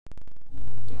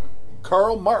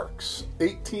Karl Marx,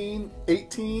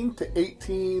 1818 to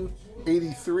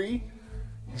 1883,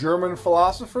 German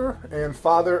philosopher and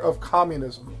father of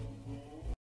communism.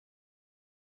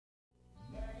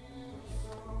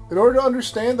 In order to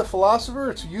understand the philosopher,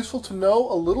 it's useful to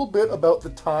know a little bit about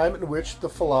the time in which the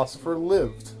philosopher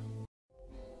lived.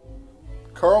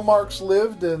 Karl Marx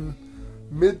lived in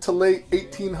mid to late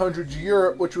 1800s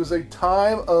Europe, which was a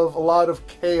time of a lot of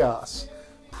chaos.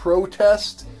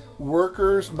 Protest,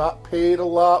 workers not paid a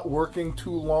lot, working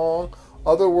too long,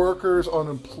 other workers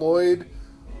unemployed,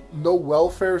 no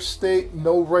welfare state,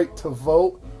 no right to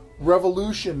vote.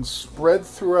 Revolutions spread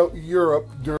throughout Europe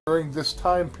during this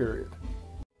time period.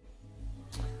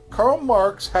 Karl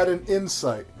Marx had an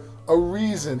insight, a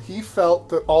reason he felt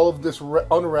that all of this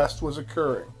unrest was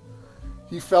occurring.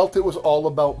 He felt it was all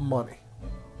about money.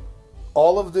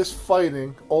 All of this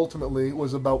fighting ultimately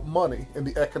was about money and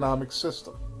the economic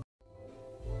system.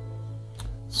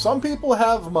 Some people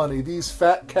have money, these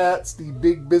fat cats, the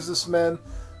big businessmen,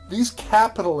 these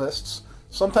capitalists,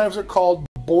 sometimes they're called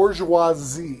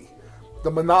bourgeoisie,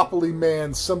 the monopoly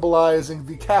man symbolizing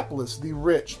the capitalists, the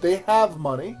rich. They have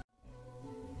money.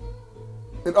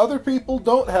 And other people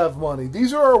don't have money.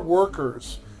 These are our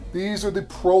workers. These are the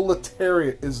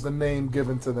proletariat is the name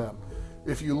given to them.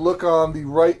 If you look on the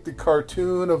right, the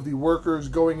cartoon of the workers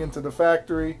going into the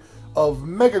factory of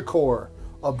Megacore,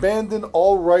 abandon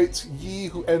all rights ye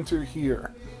who enter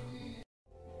here.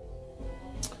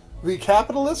 The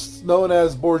capitalists, known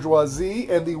as bourgeoisie,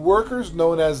 and the workers,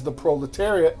 known as the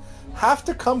proletariat, have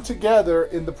to come together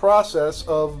in the process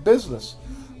of business.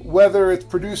 Whether it's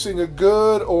producing a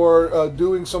good or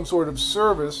doing some sort of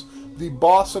service, the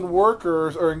boss and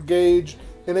workers are engaged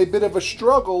in a bit of a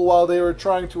struggle while they are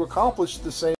trying to accomplish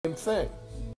the same thing.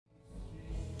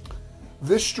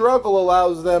 This struggle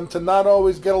allows them to not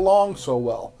always get along so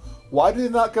well. Why do they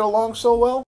not get along so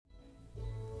well?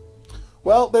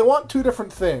 Well, they want two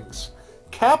different things.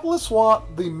 Capitalists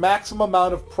want the maximum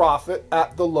amount of profit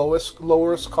at the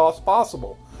lowest cost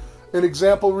possible. An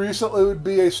example recently would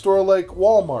be a store like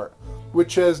Walmart,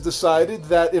 which has decided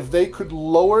that if they could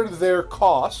lower their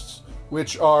costs,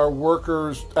 which are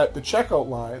workers at the checkout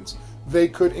lines, they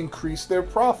could increase their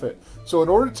profit. So in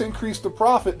order to increase the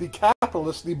profit, the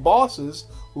capitalists, the bosses,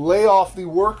 lay off the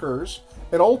workers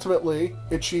and ultimately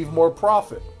achieve more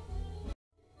profit.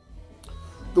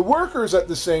 The workers at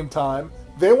the same time,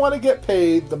 they want to get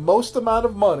paid the most amount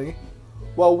of money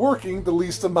while working the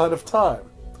least amount of time.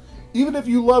 Even if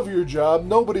you love your job,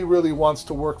 nobody really wants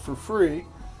to work for free.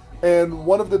 And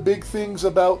one of the big things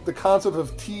about the concept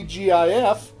of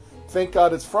TGIF, thank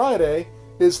God it's Friday,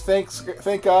 is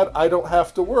thank God I don't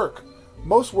have to work.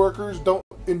 Most workers don't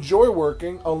enjoy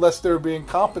working unless they're being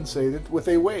compensated with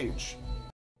a wage.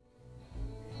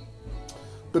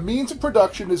 The means of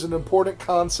production is an important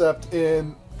concept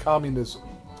in communism.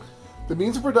 The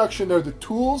means of production are the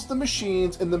tools, the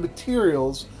machines, and the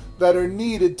materials that are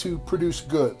needed to produce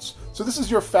goods. So this is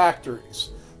your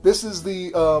factories. This is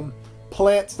the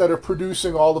plants that are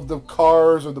producing all of the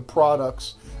cars or the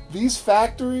products. These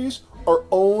factories are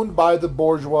owned by the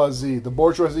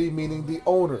bourgeoisie meaning the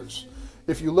owners.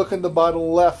 If you look in the bottom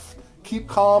left, keep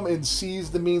calm and seize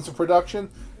the means of production.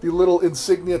 The little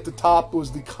insignia at the top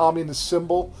was the communist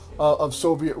symbol of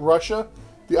Soviet Russia.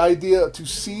 The idea to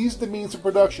seize the means of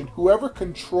production. Whoever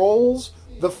controls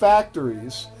the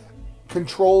factories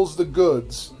controls the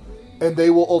goods, and they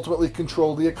will ultimately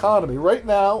control the economy. Right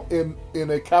now,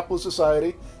 in a capitalist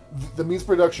society, the means of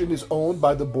production is owned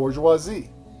by the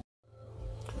bourgeoisie.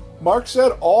 Marx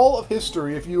said all of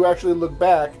history, if you actually look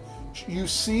back, you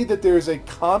see that there is a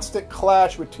constant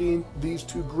clash between these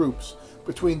two groups,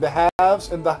 between the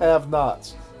haves and the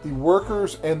have-nots, the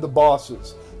workers and the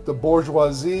bosses, the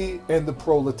bourgeoisie and the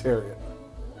proletariat.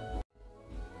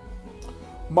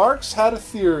 Marx had a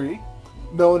theory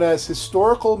known as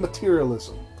historical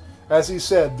materialism. As he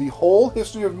said, the whole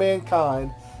history of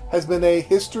mankind has been a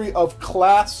history of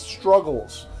class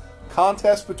struggles,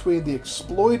 contests between the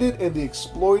exploited and the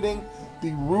exploiting,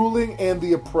 the ruling and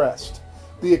the oppressed.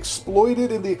 The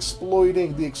exploited and the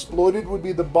exploiting. The exploited would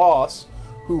be the boss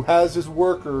who has his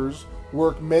workers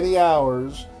work many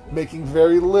hours, making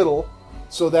very little,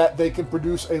 so that they can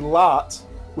produce a lot,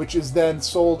 which is then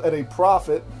sold at a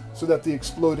profit, so that the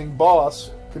exploiting boss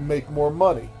can make more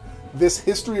money. This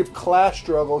history of class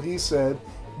struggle, he said,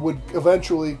 would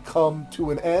eventually come to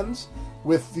an end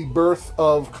with the birth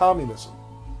of communism.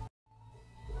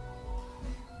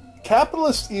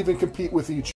 Capitalists even compete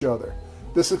with each other.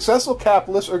 The successful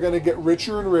capitalists are going to get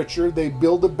richer and richer. They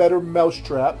build a better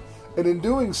mousetrap, and in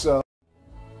doing so,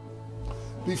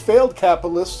 the failed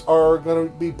capitalists are going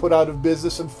to be put out of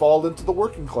business and fall into the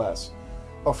working class.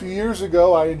 A few years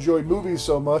ago, I enjoyed movies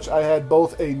so much I had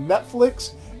both a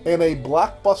Netflix and a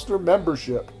Blockbuster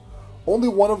membership. Only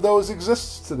one of those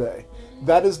exists today.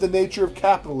 That is the nature of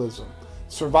capitalism.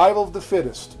 Survival of the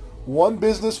fittest. One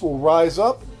business will rise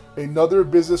up, another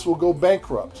business will go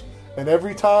bankrupt. And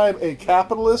every time a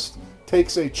capitalist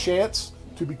takes a chance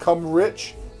to become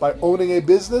rich by owning a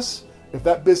business, if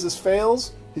that business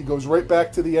fails, he goes right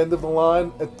back to the end of the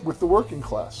line with the working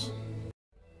class.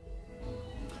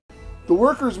 The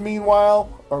workers, meanwhile,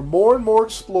 are more and more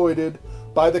exploited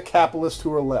by the capitalists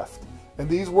who are left, and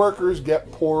these workers get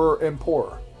poorer and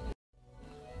poorer.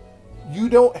 You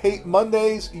don't hate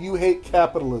Mondays, you hate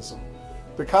capitalism.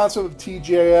 The concept of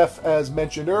TGIF, as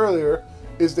mentioned earlier,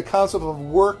 is the concept of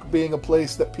work being a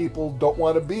place that people don't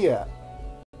want to be at,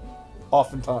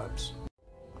 oftentimes.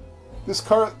 This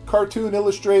cartoon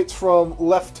illustrates from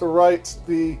left to right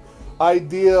the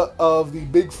idea of the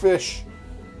big fish.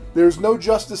 There's no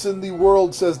justice in the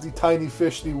world, says the tiny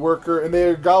fish, the worker, and they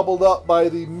are gobbled up by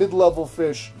the mid-level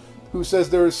fish, who says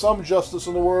there is some justice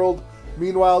in the world.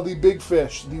 Meanwhile, the big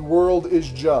fish, the world is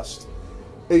just.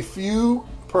 A few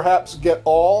perhaps get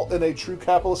all in a true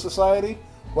capitalist society,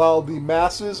 while the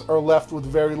masses are left with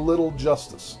very little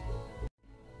justice.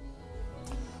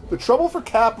 The trouble for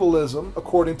capitalism,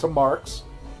 according to Marx,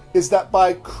 is that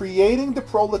by creating the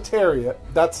proletariat,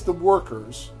 that's the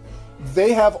workers,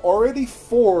 they have already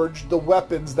forged the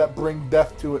weapons that bring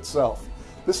death to itself.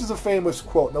 This is a famous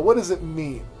quote. Now, what does it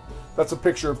mean? That's a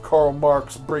picture of Karl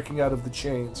Marx breaking out of the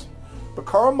chains. But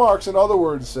Karl Marx, in other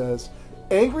words, says,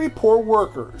 angry poor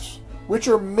workers, which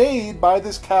are made by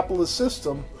this capitalist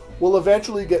system, will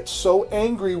eventually get so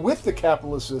angry with the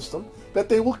capitalist system that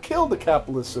they will kill the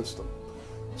capitalist system.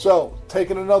 So,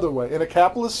 taken another way, in a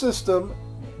capitalist system,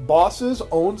 bosses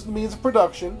owns the means of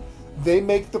production, they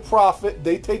make the profit,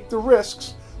 they take the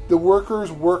risks, the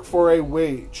workers work for a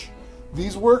wage.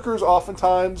 These workers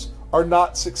oftentimes are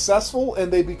not successful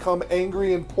and they become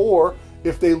angry and poor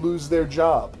if they lose their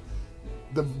job.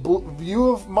 The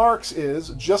view of Marx is,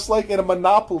 just like in a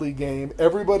Monopoly game,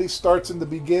 everybody starts in the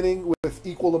beginning with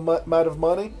equal amount of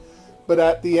money, but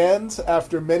at the end,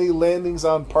 after many landings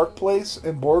on Park Place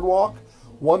and Boardwalk,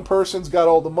 one person's got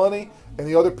all the money and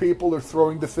the other people are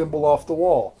throwing the thimble off the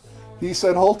wall. He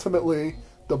said ultimately,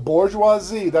 the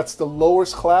bourgeoisie, that's the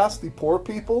lowest class, the poor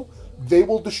people, they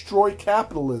will destroy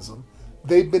capitalism.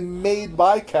 They've been made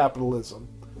by capitalism.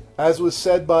 As was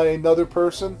said by another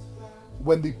person,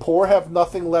 when the poor have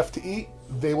nothing left to eat,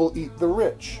 they will eat the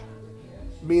rich.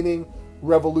 Meaning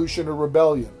revolution or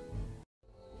rebellion.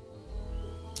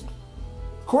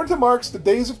 According to Marx, the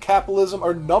days of capitalism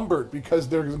are numbered because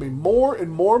there's going to be more and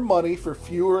more money for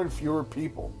fewer and fewer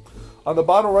people. On the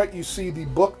bottom right, you see the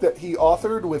book that he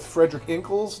authored with Friedrich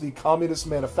Engels, the Communist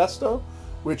Manifesto,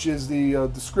 which is the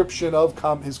description of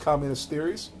his communist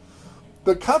theories.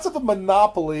 The concept of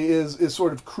monopoly is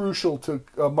sort of crucial to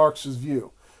Marx's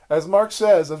view. As Marx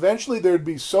says, eventually there'd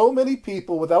be so many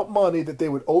people without money that they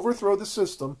would overthrow the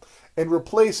system and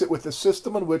replace it with a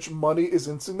system in which money is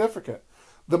insignificant.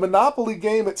 The monopoly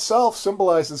game itself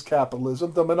symbolizes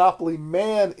capitalism. The monopoly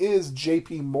man is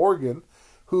J.P. Morgan,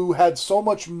 who had so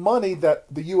much money that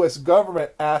the U.S.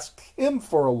 government asked him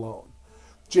for a loan.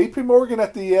 J.P. Morgan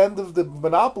at the end of the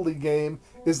monopoly game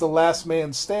is the last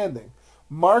man standing.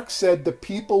 Marx said the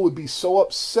people would be so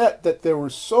upset that there were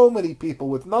so many people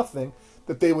with nothing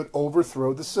that they would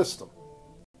overthrow the system.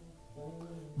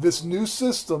 This new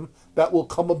system that will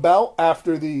come about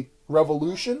after the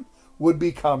revolution would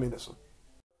be communism.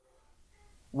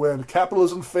 When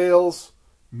capitalism fails,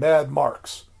 Mad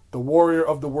Marx, the warrior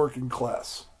of the working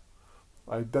class.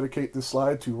 I dedicate this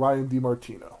slide to Ryan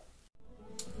DiMartino.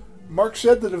 Marx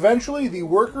said that eventually the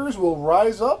workers will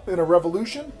rise up in a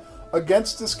revolution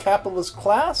against this capitalist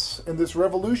class, and this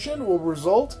revolution will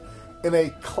result in a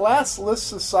classless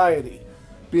society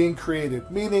being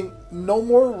created, meaning no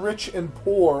more rich and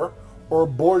poor or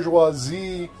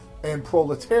bourgeoisie and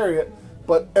proletariat,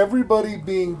 but everybody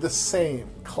being the same,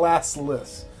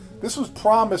 classless. This was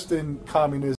promised in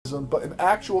communism, but in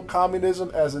actual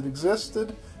communism as it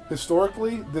existed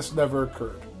historically, this never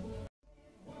occurred.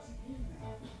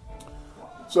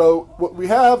 So what we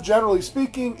have, generally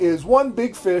speaking, is one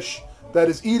big fish that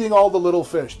is eating all the little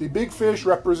fish. The big fish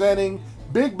representing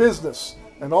big business,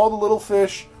 and all the little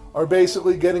fish are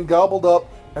basically getting gobbled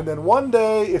up, and then one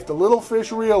day, if the little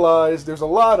fish realize there's a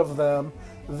lot of them,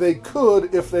 they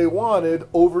could, if they wanted,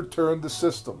 overturn the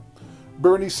system.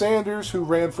 Bernie Sanders, who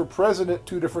ran for president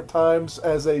 2 different times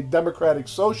as a democratic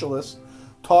socialist,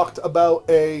 talked about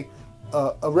a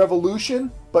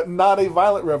revolution, but not a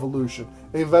violent revolution,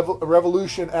 a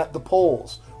revolution at the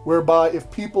polls, whereby if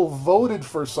people voted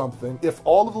for something, if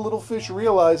all of the little fish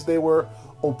realized they were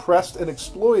oppressed and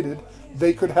exploited,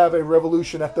 they could have a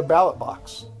revolution at the ballot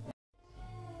box.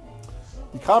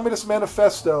 The Communist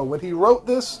Manifesto, when he wrote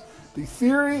this, the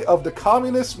theory of the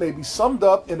communists may be summed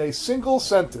up in a single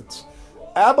sentence: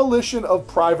 abolition of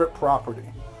private property.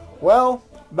 Well,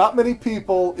 not many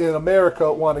people in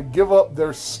America want to give up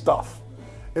their stuff.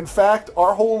 In fact,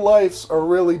 our whole lives are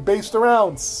really based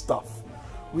around stuff.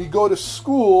 We go to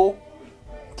school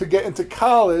to get into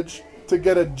college, to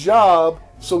get a job,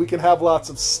 so we can have lots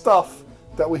of stuff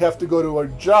that we have to go to our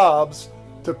jobs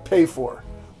to pay for.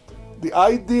 The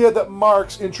idea that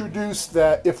Marx introduced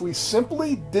that if we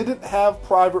simply didn't have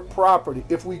private property,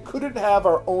 if we couldn't have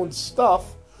our own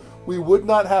stuff, we would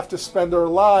not have to spend our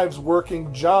lives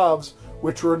working jobs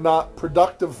which were not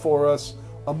productive for us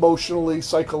emotionally,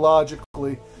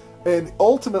 psychologically. And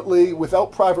ultimately,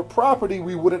 without private property,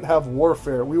 we wouldn't have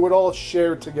warfare. We would all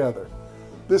share together.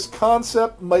 This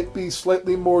concept might be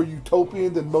slightly more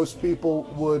utopian than most people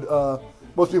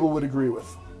would agree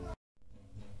with.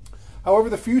 However,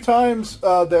 the few times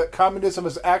that communism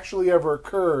has actually ever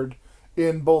occurred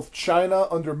in both China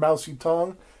under Mao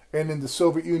Zedong and in the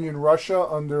Soviet Union, Russia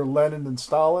under Lenin and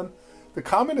Stalin, the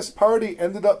Communist Party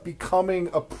ended up becoming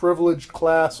a privileged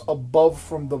class above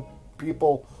from the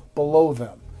people below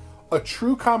them. A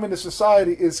true communist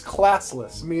society is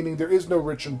classless, meaning there is no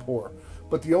rich and poor.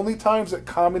 But the only times that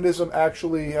communism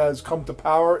actually has come to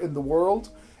power in the world,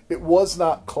 it was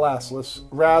not classless.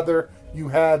 Rather, you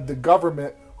had the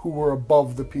government who were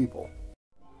above the people.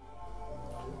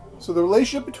 So the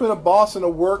relationship between a boss and a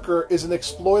worker is an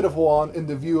exploitive one in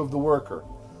the view of the worker.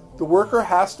 The worker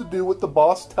has to do what the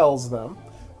boss tells them.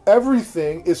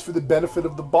 Everything is for the benefit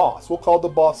of the boss. We'll call the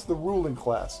boss the ruling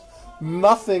class.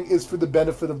 Nothing is for the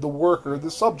benefit of the worker,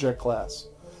 the subject class.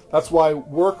 That's why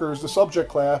workers, the subject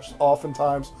class,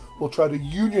 oftentimes will try to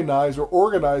unionize or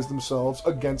organize themselves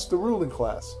against the ruling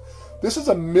class. This is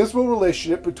a miserable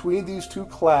relationship between these two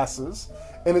classes,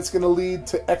 and it's going to lead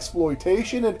to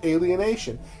exploitation and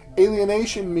alienation.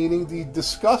 Alienation meaning the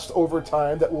disgust over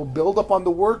time that will build up on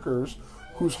the workers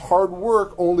whose hard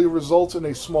work only results in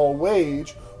a small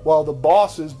wage while the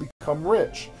bosses become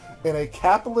rich. In a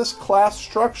capitalist class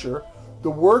structure, the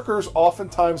workers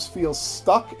oftentimes feel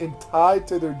stuck and tied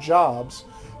to their jobs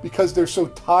because they're so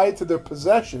tied to their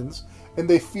possessions, and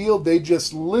they feel they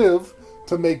just live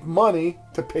to make money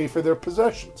to pay for their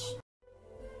possessions.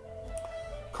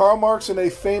 Karl Marx, in a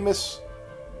famous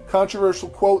controversial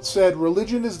quote, said,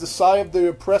 "Religion is the sigh of the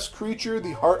oppressed creature,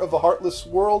 the heart of a heartless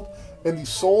world, and the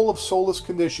soul of soulless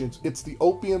conditions. It's the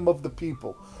opium of the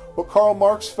people." What Karl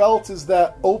Marx felt is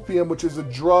that opium, which is a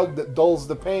drug that dulls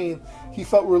the pain, he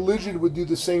felt religion would do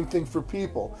the same thing for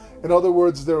people. In other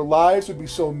words, their lives would be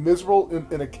so miserable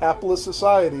in a capitalist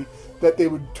society that they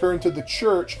would turn to the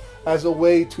church as a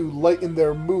way to lighten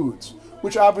their moods,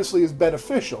 which obviously is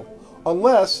beneficial,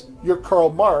 unless you're Karl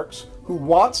Marx, who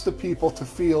wants the people to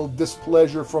feel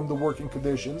displeasure from the working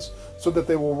conditions so that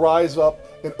they will rise up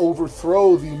and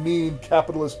overthrow the mean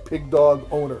capitalist pig dog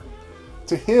owner.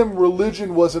 To him,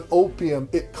 religion was an opium.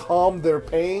 It calmed their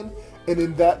pain, and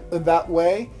in that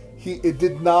way,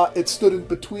 it stood in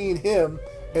between him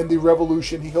and the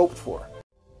revolution he hoped for.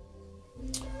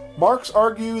 Marx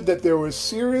argued that there was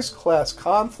serious class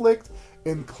conflict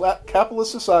in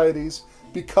capitalist societies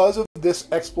because of this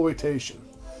exploitation.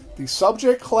 The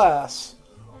subject class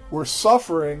were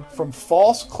suffering from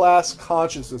false class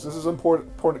consciousness. This is an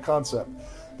important concept.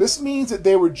 This means that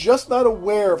they were just not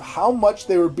aware of how much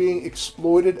they were being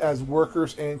exploited as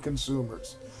workers and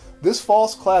consumers. This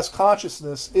false class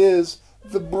consciousness is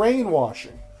the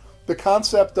brainwashing, the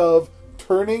concept of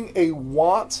turning a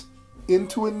want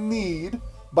into a need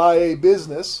by a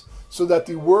business so that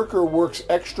the worker works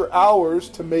extra hours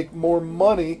to make more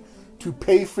money to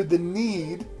pay for the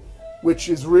need, which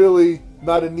is really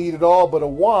not a need at all but a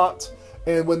want.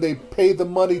 And when they pay the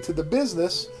money to the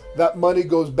business, that money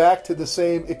goes back to the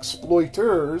same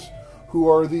exploiters who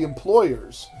are the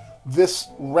employers. This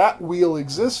rat wheel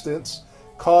existence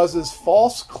causes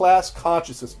false class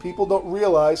consciousness. People don't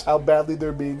realize how badly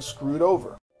they're being screwed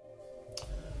over.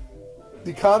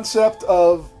 The concept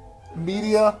of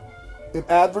media and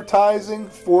advertising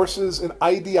forces an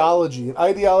ideology. An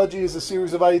ideology is a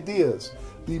series of ideas.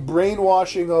 The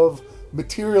brainwashing of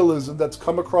materialism that's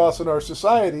come across in our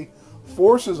society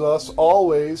forces us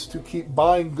always to keep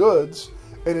buying goods,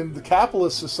 and in the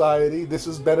capitalist society, this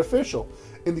is beneficial.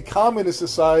 In the communist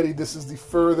society, this is the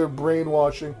further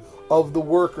brainwashing of the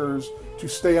workers to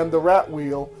stay on the rat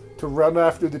wheel, to run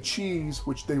after the cheese,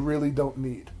 which they really don't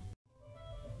need.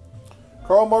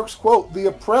 Karl Marx quote, "The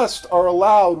oppressed are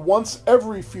allowed once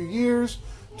every few years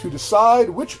to decide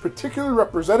which particular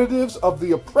representatives of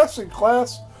the oppressing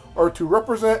class are to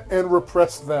represent and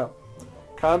repress them.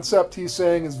 Concept, he's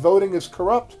saying, is voting is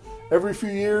corrupt. Every few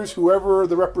years, whoever are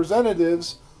the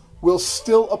representatives will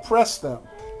still oppress them.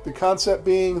 The concept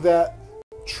being that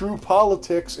true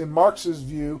politics, in Marx's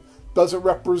view, doesn't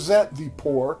represent the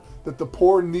poor, that the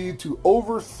poor need to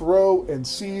overthrow and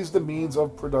seize the means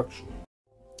of production.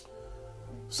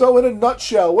 So in a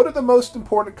nutshell, what are the most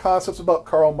important concepts about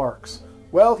Karl Marx?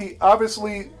 Well, he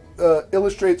obviously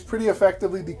illustrates pretty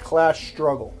effectively the class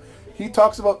struggle. He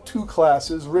talks about two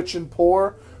classes, rich and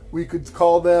poor. We could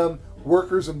call them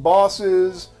workers and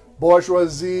bosses,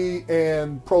 bourgeoisie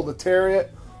and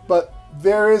proletariat. But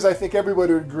there is, I think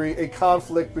everybody would agree, a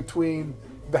conflict between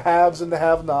the haves and the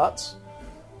have-nots.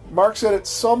 Marx said at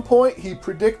some point he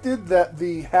predicted that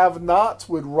the have-nots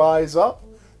would rise up.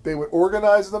 They would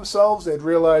organize themselves. They'd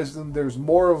realize that there's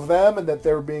more of them and that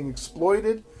they're being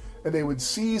exploited, and they would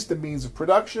seize the means of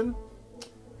production.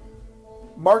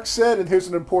 Marx said, and here's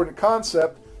an important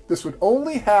concept, this would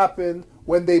only happen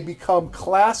when they become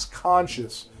class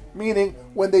conscious, meaning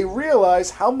when they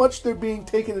realize how much they're being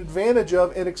taken advantage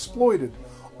of and exploited.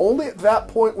 Only at that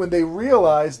point, when they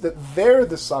realize that they're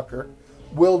the sucker,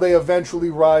 will they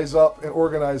eventually rise up and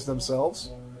organize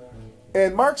themselves.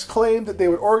 And Marx claimed that they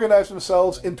would organize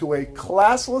themselves into a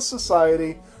classless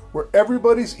society where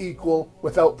everybody's equal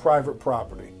without private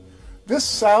property. This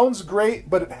sounds great,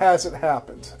 but it hasn't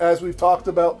happened. As we've talked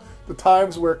about, the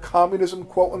times where communism,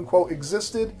 quote-unquote,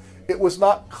 existed, it was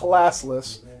not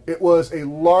classless. It was a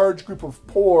large group of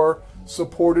poor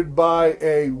supported by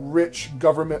a rich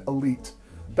government elite.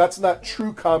 That's not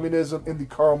true communism in the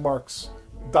Karl Marx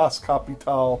Das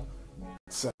Kapital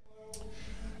sense.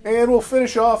 And we'll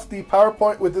finish off the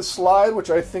PowerPoint with this slide, which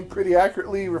I think pretty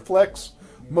accurately reflects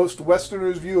most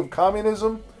Westerners' view of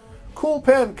communism. Cool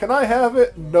pen, can I have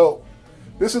it? No.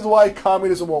 This is why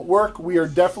communism won't work. We are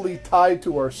definitely tied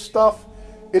to our stuff.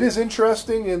 It is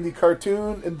interesting in the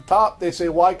cartoon in the top, they say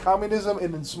why communism,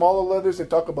 and in smaller letters they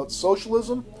talk about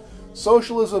socialism.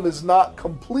 Socialism is not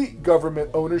complete government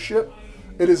ownership.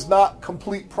 It is not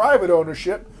complete private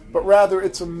ownership, but rather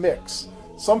it's a mix.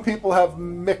 Some people have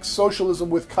mixed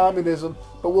socialism with communism,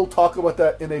 but we'll talk about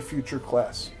that in a future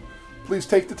class. Please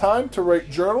take the time to write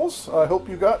journals. I hope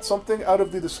you got something out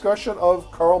of the discussion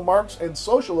of Karl Marx and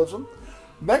socialism.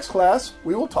 Next class,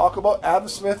 we will talk about Adam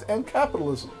Smith and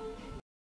capitalism.